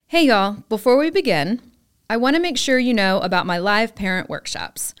Hey y'all, before we begin, I want to make sure you know about my live parent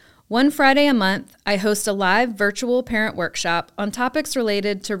workshops. One Friday a month, I host a live virtual parent workshop on topics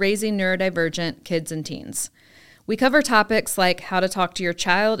related to raising neurodivergent kids and teens. We cover topics like how to talk to your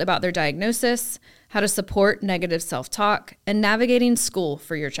child about their diagnosis, how to support negative self-talk, and navigating school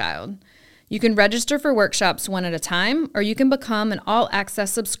for your child. You can register for workshops one at a time, or you can become an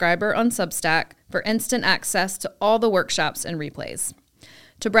all-access subscriber on Substack for instant access to all the workshops and replays.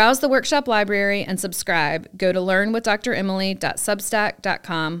 To browse the workshop library and subscribe, go to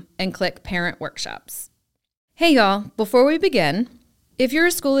learnwithdremily.substack.com and click Parent Workshops. Hey y'all, before we begin, if you're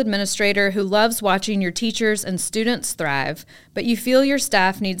a school administrator who loves watching your teachers and students thrive, but you feel your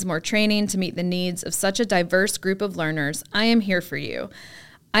staff needs more training to meet the needs of such a diverse group of learners, I am here for you.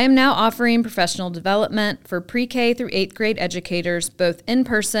 I am now offering professional development for pre-K through 8th grade educators, both in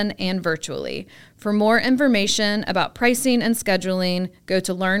person and virtually. For more information about pricing and scheduling, go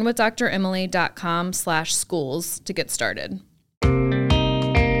to learnwithdremily.com/schools to get started.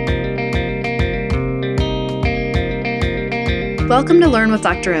 Welcome to Learn with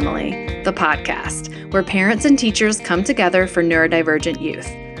Dr. Emily, the podcast, where parents and teachers come together for neurodivergent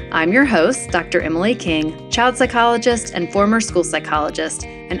youth. I'm your host, Dr. Emily King, child psychologist and former school psychologist,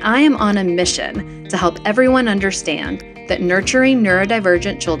 and I am on a mission to help everyone understand that nurturing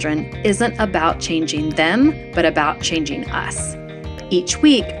neurodivergent children isn't about changing them, but about changing us. Each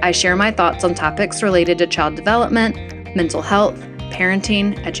week, I share my thoughts on topics related to child development, mental health,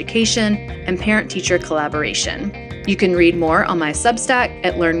 parenting, education, and parent-teacher collaboration. You can read more on my Substack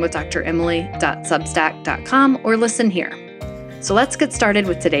at learnwithdremily.substack.com or listen here. So let's get started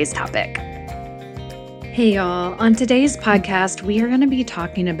with today's topic. Hey y'all, on today's podcast, we are going to be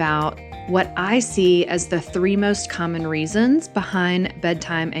talking about what I see as the 3 most common reasons behind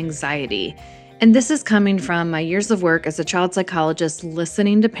bedtime anxiety. And this is coming from my years of work as a child psychologist,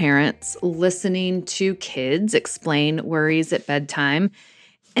 listening to parents, listening to kids explain worries at bedtime.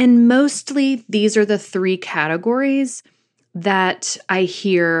 And mostly these are the 3 categories that I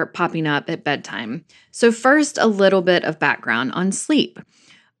hear popping up at bedtime. So first, a little bit of background on sleep.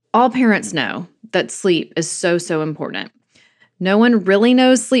 All parents know that sleep is so important. No one really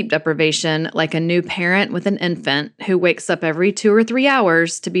knows sleep deprivation like a new parent with an infant who wakes up every 2 or 3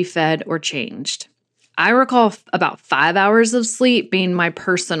 hours to be fed or changed. I recall about 5 hours of sleep being my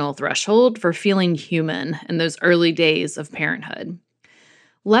personal threshold for feeling human in those early days of parenthood.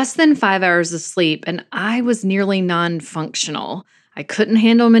 Less than 5 hours of sleep, and I was nearly non-functional. I couldn't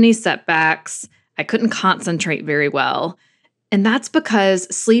handle many setbacks. I couldn't concentrate very well. And that's because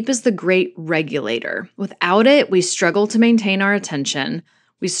sleep is the great regulator. Without it, we struggle to maintain our attention.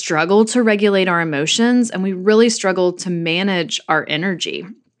 We struggle to regulate our emotions, and we really struggle to manage our energy.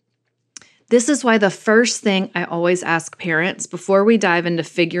 This is why the first thing I always ask parents before we dive into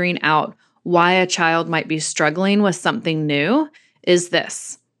figuring out why a child might be struggling with something new is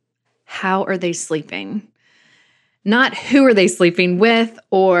this: how are they sleeping? Not who are they sleeping with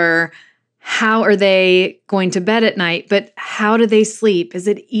or how are they going to bed at night, but how do they sleep? Is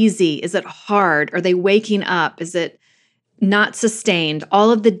it easy? Is it hard? Are they waking up? Is it not sustained? All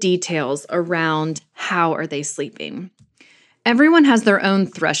of the details around how are they sleeping. Everyone has their own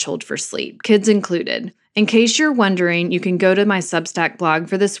threshold for sleep, kids included. In case you're wondering, you can go to my Substack blog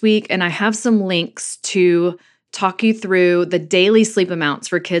for this week, and I have some links to talk you through the daily sleep amounts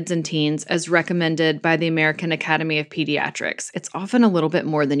for kids and teens as recommended by the American Academy of Pediatrics. It's often a little bit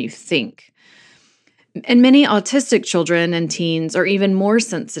more than you think. And many autistic children and teens are even more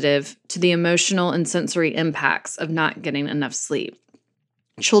sensitive to the emotional and sensory impacts of not getting enough sleep.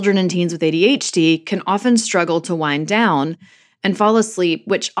 Children and teens with ADHD can often struggle to wind down and fall asleep,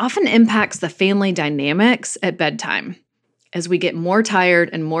 which often impacts the family dynamics at bedtime. As we get more tired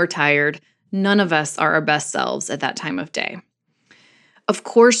and more tired, none of us are our best selves at that time of day. Of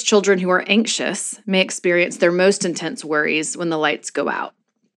course, children who are anxious may experience their most intense worries when the lights go out.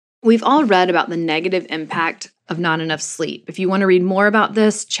 We've all read about the negative impact of not enough sleep. If you want to read more about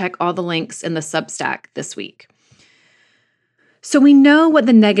this, check all the links in the Substack this week. So we know what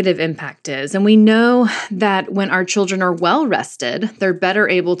the negative impact is, and we know that when our children are well rested, they're better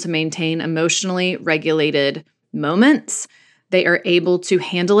able to maintain emotionally regulated moments. They are able to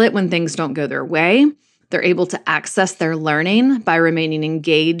handle it when things don't go their way. They're able to access their learning by remaining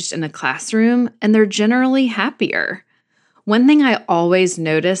engaged in a classroom, and they're generally happier. One thing I always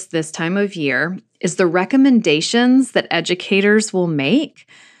notice this time of year is the recommendations that educators will make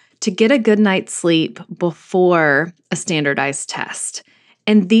to get a good night's sleep before a standardized test.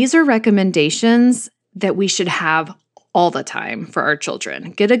 And these are recommendations that we should have all the time for our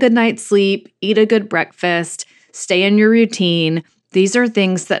children. Get a good night's sleep, eat a good breakfast, stay in your routine, These are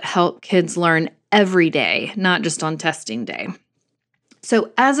things that help kids learn every day, not just on testing day.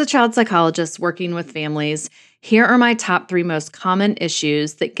 So, as a child psychologist working with families, here are my top 3 most common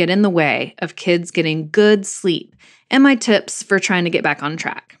issues that get in the way of kids getting good sleep and my tips for trying to get back on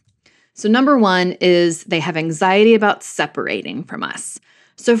track. So, number 1 is they have anxiety about separating from us.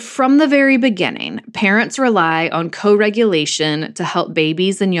 So, from the very beginning, parents rely on co-regulation to help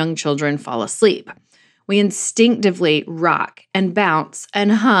babies and young children fall asleep. We instinctively rock and bounce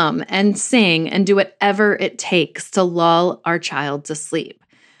and hum and sing and do whatever it takes to lull our child to sleep.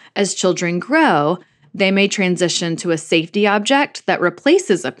 As children grow, they may transition to a safety object that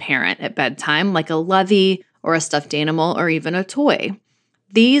replaces a parent at bedtime, like a lovey or a stuffed animal or even a toy.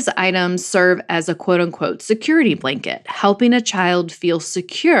 These items serve as a quote-unquote security blanket, helping a child feel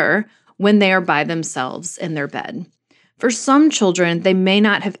secure when they are by themselves in their bed. For some children, they may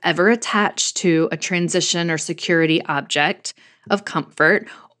not have ever attached to a transition or security object of comfort,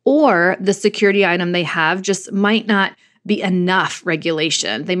 or the security item they have just might not be enough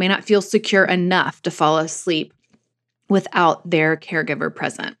regulation. They may not feel secure enough to fall asleep without their caregiver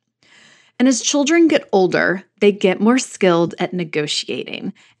present. And as children get older, they get more skilled at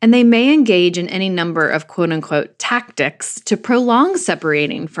negotiating, and they may engage in any number of quote-unquote tactics to prolong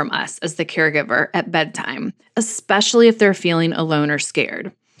separating from us as the caregiver at bedtime, especially if they're feeling alone or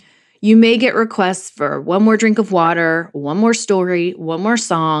scared. You may get requests for one more drink of water, one more story, one more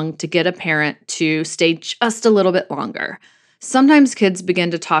song to get a parent to stay just a little bit longer. Sometimes kids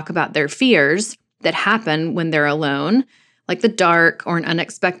begin to talk about their fears that happen when they're alone, like the dark or an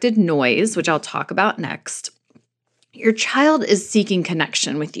unexpected noise, which I'll talk about next. Your child is seeking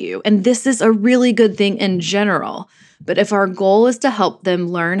connection with you, and this is a really good thing in general. But if our goal is to help them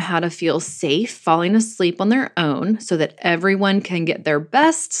learn how to feel safe falling asleep on their own so that everyone can get their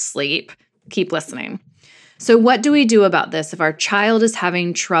best sleep, keep listening. So what do we do about this if our child is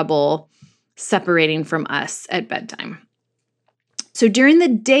having trouble separating from us at bedtime? So during the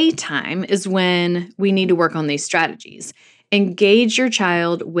daytime is when we need to work on these strategies. Engage your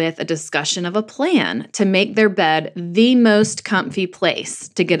child with a discussion of a plan to make their bed the most comfy place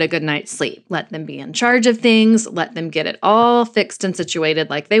to get a good night's sleep. Let them be in charge of things. Let them get it all fixed and situated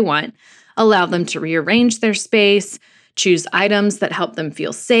like they want. Allow them to rearrange their space, choose items that help them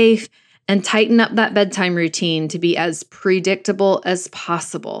feel safe, and tighten up that bedtime routine to be as predictable as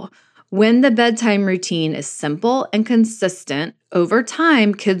possible. When the bedtime routine is simple and consistent, over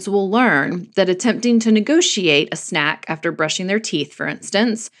time, kids will learn that attempting to negotiate a snack after brushing their teeth, for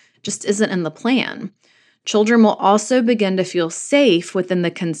instance, just isn't in the plan. Children will also begin to feel safe within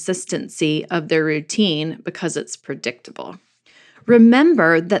the consistency of their routine because it's predictable.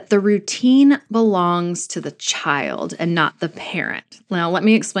 Remember that the routine belongs to the child and not the parent. Now, let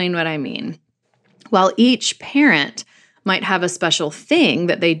me explain what I mean. While each parent might have a special thing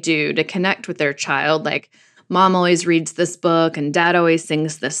that they do to connect with their child, like mom always reads this book and dad always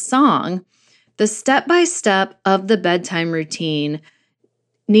sings this song, the step-by-step of the bedtime routine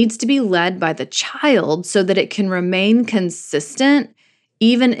needs to be led by the child so that it can remain consistent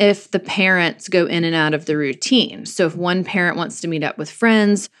even if the parents go in and out of the routine. So if one parent wants to meet up with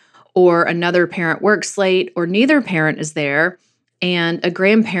friends or another parent works late or neither parent is there and a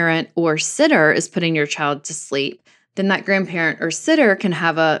grandparent or sitter is putting your child to sleep, then that grandparent or sitter can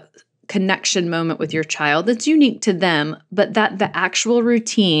have a connection moment with your child that's unique to them, but that the actual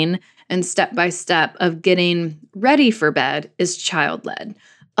routine and step-by-step of getting ready for bed is child-led.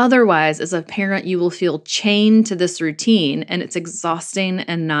 Otherwise, as a parent, you will feel chained to this routine, and it's exhausting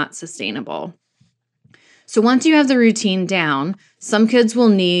and not sustainable. So once you have the routine down, some kids will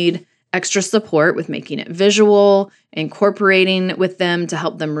need extra support with making it visual, incorporating with them to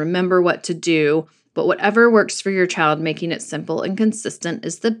help them remember what to do. But whatever works for your child, making it simple and consistent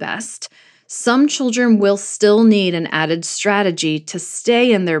is the best. Some children will still need an added strategy to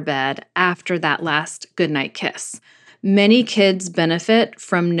stay in their bed after that last goodnight kiss. Many kids benefit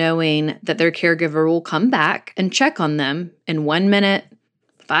from knowing that their caregiver will come back and check on them in 1 minute,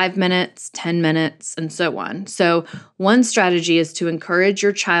 5 minutes, 10 minutes, and so on. So one strategy is to encourage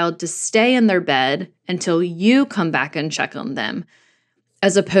your child to stay in their bed until you come back and check on them,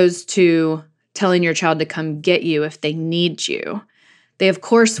 as opposed to telling your child to come get you if they need you. They, of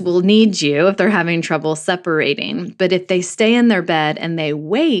course, will need you if they're having trouble separating, but if they stay in their bed and they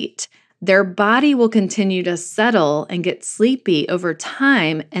wait, their body will continue to settle and get sleepy over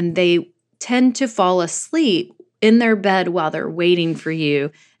time, and they tend to fall asleep in their bed while they're waiting for you.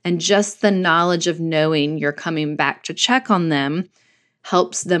 And just the knowledge of knowing you're coming back to check on them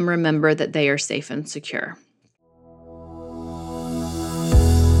helps them remember that they are safe and secure.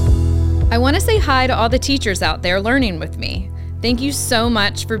 I want to say hi to all the teachers out there learning with me. Thank you so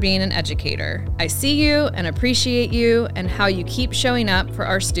much for being an educator. I see you and appreciate you and how you keep showing up for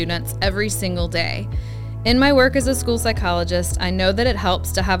our students every single day. In my work as a school psychologist, I know that it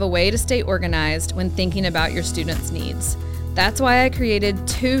helps to have a way to stay organized when thinking about your students' needs. That's why I created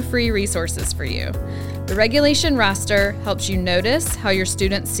 2 free resources for you. The Regulation Roster helps you notice how your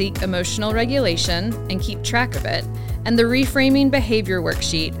students seek emotional regulation and keep track of it. And the Reframing Behavior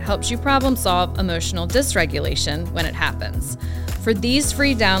Worksheet helps you problem solve emotional dysregulation when it happens. For these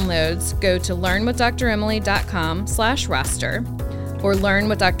free downloads, go to learnwithdremily.com/roster or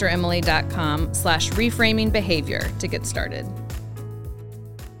learnwithdremily.com/reframingbehavior to get started.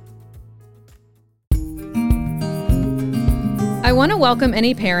 I want to welcome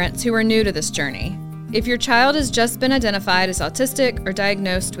any parents who are new to this journey. If your child has just been identified as autistic or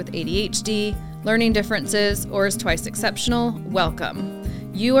diagnosed with ADHD, learning differences, or is twice exceptional, welcome.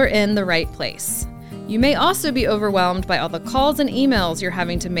 You are in the right place. You may also be overwhelmed by all the calls and emails you're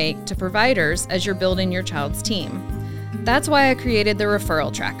having to make to providers as you're building your child's team. That's why I created the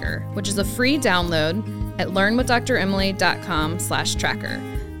Referral Tracker, which is a free download at learnwithdremily.com/tracker.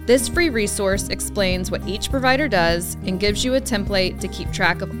 This free resource explains what each provider does and gives you a template to keep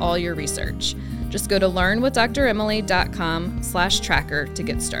track of all your research. Just go to learnwithdremily.com/tracker to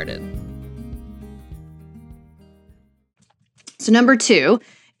get started. So number 2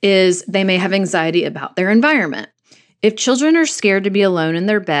 is they may have anxiety about their environment. If children are scared to be alone in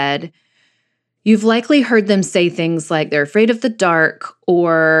their bed, you've likely heard them say things like they're afraid of the dark,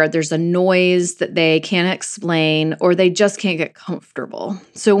 or there's a noise that they can't explain, or they just can't get comfortable.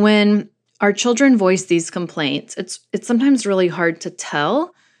 So when our children voice these complaints, it's sometimes really hard to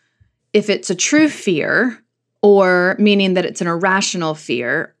tell if it's a true fear, or meaning that it's an irrational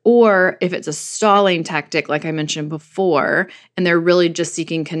fear, or if it's a stalling tactic, like I mentioned before, and they're really just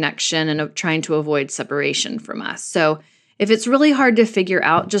seeking connection and trying to avoid separation from us. So if it's really hard to figure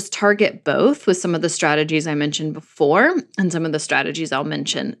out, just target both with some of the strategies I mentioned before and some of the strategies I'll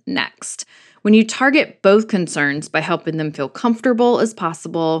mention next. When you target both concerns by helping them feel comfortable as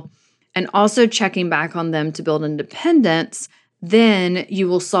possible and also checking back on them to build independence, then you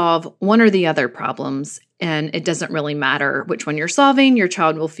will solve one or the other problems, and it doesn't really matter which one you're solving. Your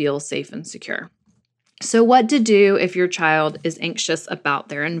child will feel safe and secure. So what to do if your child is anxious about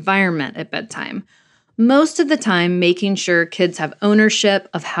their environment at bedtime? Most of the time, making sure kids have ownership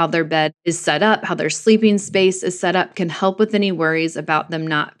of how their bed is set up, how their sleeping space is set up, can help with any worries about them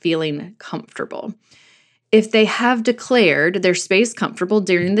not feeling comfortable. If they have declared their space comfortable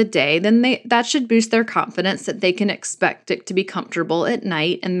during the day, then that should boost their confidence that they can expect it to be comfortable at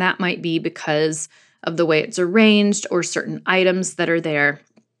night, and that might be because of the way it's arranged or certain items that are there.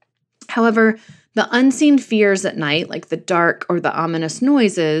 However, the unseen fears at night, like the dark or the ominous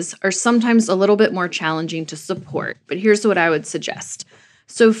noises, are sometimes a little bit more challenging to support, but here's what I would suggest.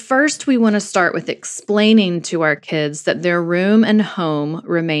 So first, we want to start with explaining to our kids that their room and home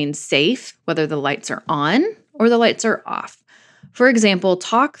remain safe, whether the lights are on or the lights are off. For example,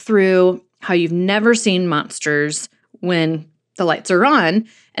 talk through how you've never seen monsters when the lights are on,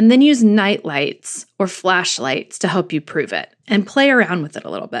 and then use night lights or flashlights to help you prove it, and play around with it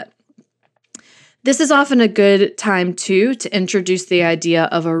a little bit. This is often a good time, too, to introduce the idea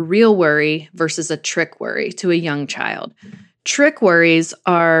of a real worry versus a trick worry to a young child. Trick worries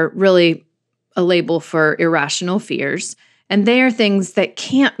are really a label for irrational fears, and they are things that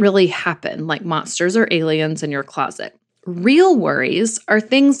can't really happen, like monsters or aliens in your closet. Real worries are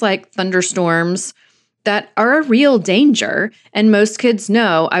things like thunderstorms that are a real danger, and most kids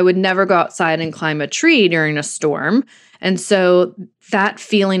know I would never go outside and climb a tree during a storm, and so that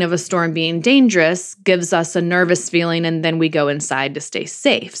feeling of a storm being dangerous gives us a nervous feeling, and then we go inside to stay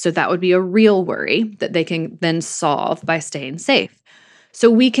safe. So that would be a real worry that they can then solve by staying safe.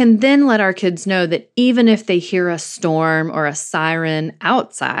 So we can then let our kids know that even if they hear a storm or a siren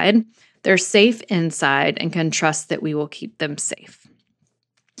outside, they're safe inside and can trust that we will keep them safe.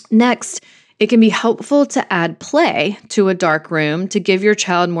 Next, it can be helpful to add play to a dark room to give your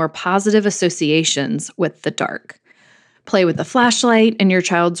child more positive associations with the dark. Play with a flashlight in your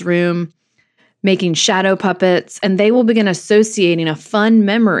child's room, making shadow puppets, and they will begin associating a fun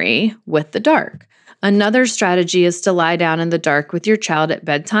memory with the dark. Another strategy is to lie down in the dark with your child at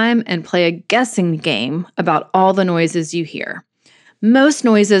bedtime and play a guessing game about all the noises you hear. Most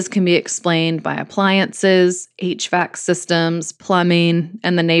noises can be explained by appliances, HVAC systems, plumbing,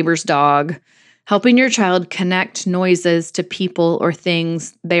 and the neighbor's dog. Helping your child connect noises to people or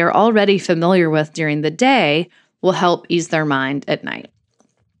things they are already familiar with during the day will help ease their mind at night.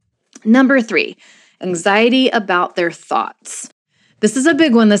 Number 3, anxiety about their thoughts. This is a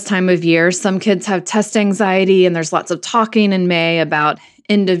big one this time of year. Some kids have test anxiety, and there's lots of talking in May about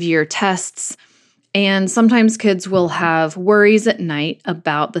end-of-year tests. And sometimes kids will have worries at night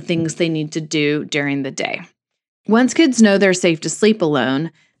about the things they need to do during the day. Once kids know they're safe to sleep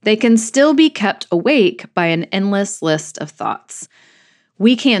alone, they can still be kept awake by an endless list of thoughts.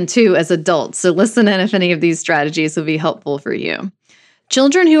 We can too as adults, so listen in if any of these strategies will be helpful for you.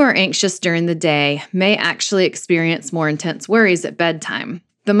 Children who are anxious during the day may actually experience more intense worries at bedtime.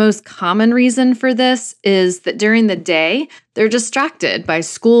 The most common reason for this is that during the day, they're distracted by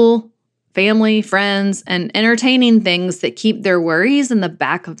school, family, friends, and entertaining things that keep their worries in the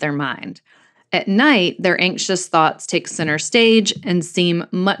back of their mind. At night, their anxious thoughts take center stage and seem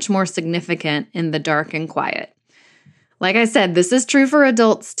much more significant in the dark and quiet. Like I said, this is true for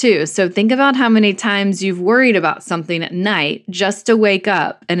adults too, so think about how many times you've worried about something at night just to wake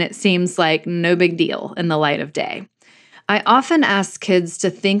up and it seems like no big deal in the light of day. I often ask kids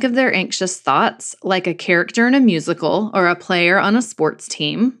to think of their anxious thoughts like a character in a musical or a player on a sports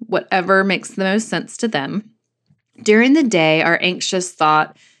team, whatever makes the most sense to them. During the day, our anxious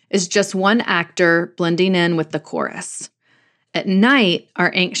thought is just one actor blending in with the chorus. At night,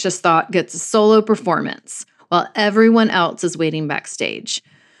 our anxious thought gets a solo performance, while everyone else is waiting backstage.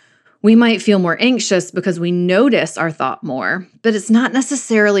 We might feel more anxious because we notice our thought more, but it's not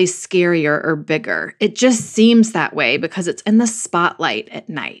necessarily scarier or bigger. It just seems that way because it's in the spotlight at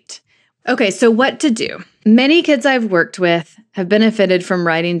night. Okay, so what to do? Many kids I've worked with have benefited from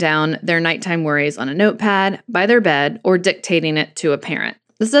writing down their nighttime worries on a notepad, by their bed, or dictating it to a parent.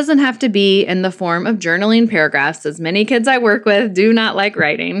 This doesn't have to be in the form of journaling paragraphs, as many kids I work with do not like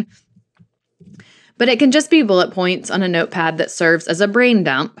writing. But it can just be bullet points on a notepad that serves as a brain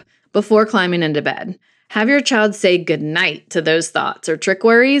dump before climbing into bed. Have your child say goodnight to those thoughts or trick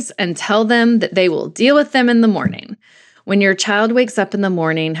worries and tell them that they will deal with them in the morning. When your child wakes up in the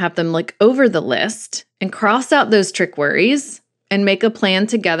morning, have them look over the list and cross out those trick worries and make a plan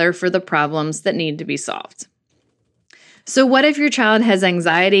together for the problems that need to be solved. So what if your child has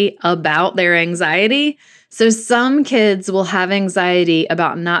anxiety about their anxiety? So some kids will have anxiety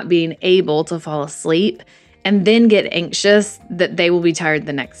about not being able to fall asleep and then get anxious that they will be tired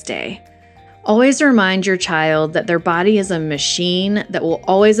the next day. Always remind your child that their body is a machine that will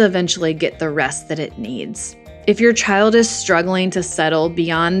always eventually get the rest that it needs. If your child is struggling to settle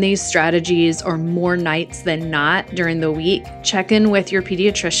beyond these strategies or more nights than not during the week, check in with your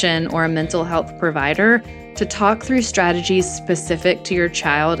pediatrician or a mental health provider to talk through strategies specific to your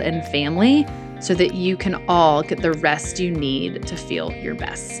child and family so that you can all get the rest you need to feel your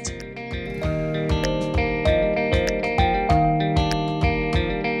best.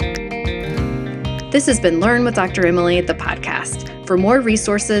 This has been Learn with Dr. Emily, the podcast. For more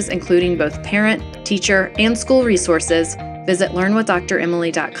resources, including both parent, teacher, and school resources, visit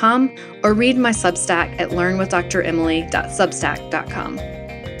learnwithdremily.com or read my Substack at learnwithdremily.substack.com.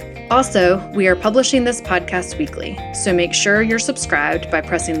 Also, we are publishing this podcast weekly, so make sure you're subscribed by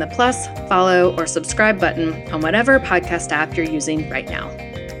pressing the plus, follow, or subscribe button on whatever podcast app you're using right now.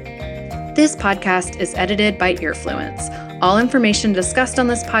 This podcast is edited by Earfluence. All information discussed on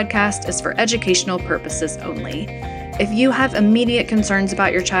this podcast is for educational purposes only. If you have immediate concerns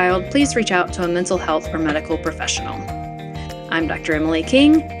about your child, please reach out to a mental health or medical professional. I'm Dr. Emily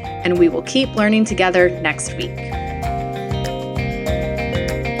King, and we will keep learning together next week.